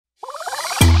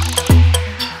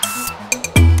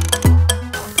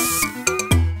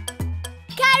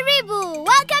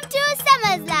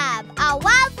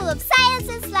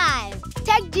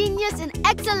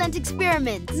excellent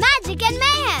experiments, magic and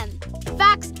mayhem,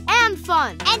 facts and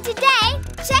fun. And today,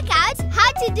 check out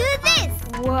how to do this.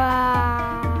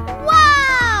 Wow!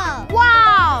 Wow!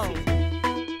 Wow!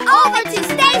 Over to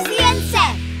Stycie and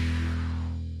Seth.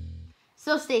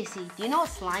 So Stycie, do you know what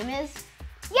slime is?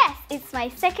 Yes, it's my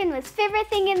second most favorite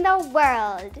thing in the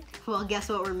world. Well, guess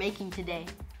what we're making today?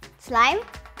 Slime?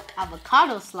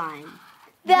 Avocado slime.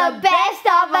 The best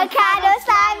avocado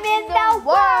slime in the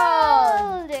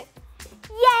world!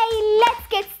 Yay, let's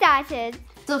get started.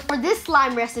 So for this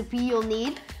slime recipe, you'll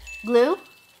need glue,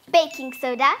 Baking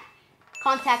soda,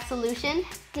 contact solution,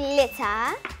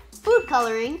 glitter, food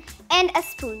coloring, and a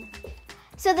spoon.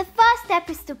 So the first step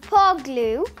is to pour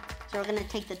glue. So we're gonna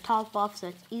take the top off so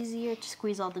it's easier to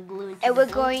squeeze all the glue into And the we're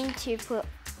bowl. going to put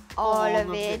all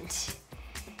of it.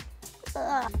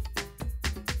 Ugh.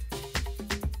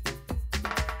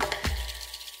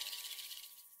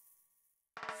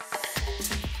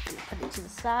 Put it to the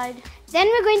side. Then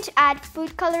we're going to add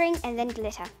food coloring and then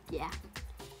glitter. Yeah.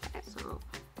 So,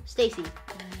 Stycie,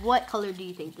 what color do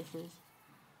you think this is?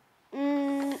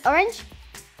 Orange?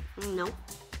 No.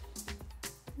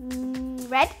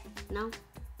 Red? No.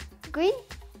 Green?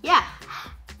 Yeah.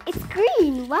 It's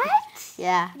green, what?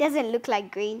 Yeah. Doesn't look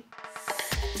like green.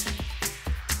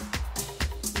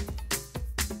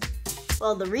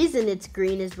 Well, the reason it's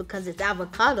green is because it's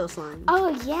avocado slime. Oh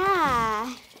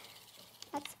yeah.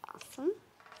 That's awesome.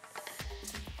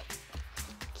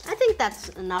 I think that's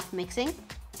enough mixing.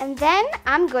 And then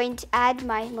I'm going to add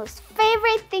my most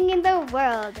favorite thing in the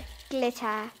world,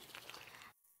 glitter.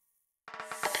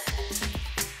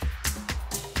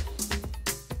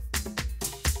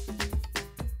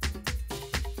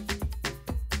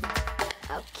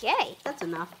 Okay. That's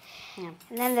enough. Yeah.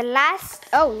 And then the last,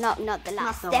 oh no, not the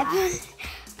last Not the step.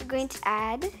 last. We're going to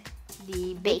add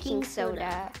The baking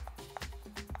soda.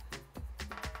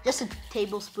 Just a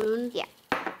tablespoon. Yeah.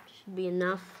 Should be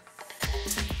enough.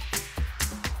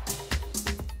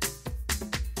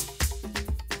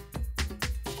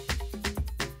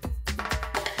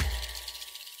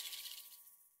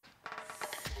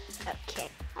 Okay.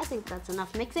 I think that's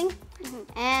enough mixing.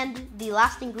 And the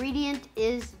last ingredient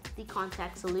is the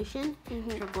contact solution,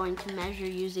 which we're going to measure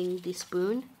using the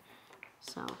spoon.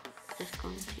 So just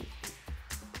going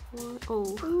to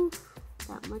pour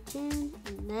that much in,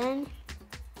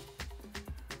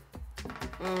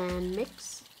 and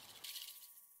mix.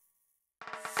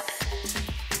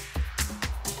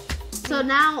 So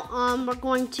now we're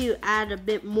going to add a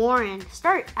bit more and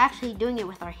start actually doing it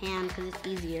with our hand because it's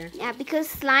easier. Yeah, because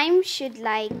slime should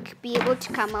like be able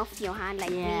to come off your hand like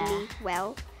Yeah. really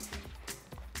well.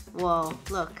 Whoa,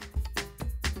 look.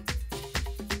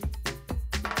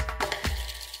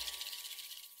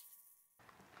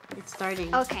 It's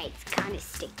starting. Okay, it's kind of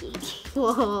sticky.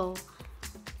 Whoa.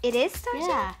 It is starting?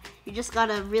 Yeah, you just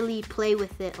gotta really play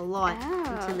with it a lot Oh.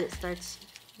 until it starts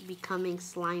becoming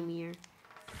slimier.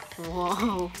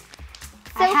 Whoa.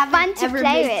 So I haven't fun to ever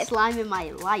play made with. slime in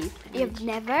my life. You've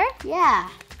never? Yeah.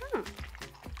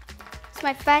 It's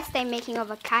my first time making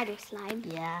avocado slime.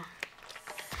 Yeah.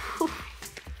 Oh.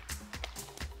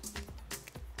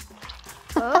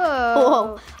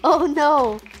 Whoa. Oh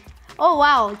no. Oh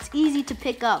wow, it's easy to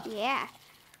pick up. Yeah.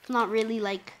 It's not really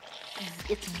like,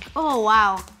 it's, oh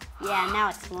wow. Yeah, now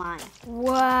it's slime.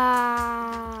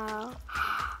 Wow.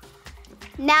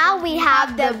 Now we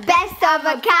have the best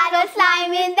avocado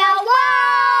slime in the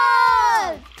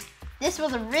world! This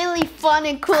was a really fun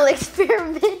and cool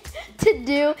experiment to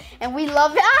do, and we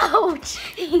love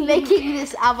making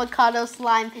this avocado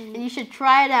slime, and you should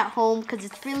try it at home because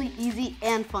it's really easy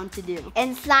and fun to do.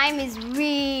 And slime is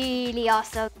really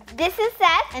awesome. This is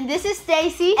Seth. And this is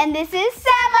Stycie. And this is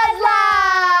Sema's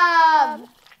Love!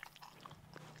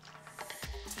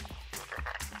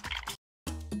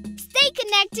 Stay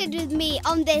connected with me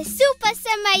on the Super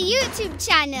Sema YouTube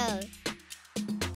channel.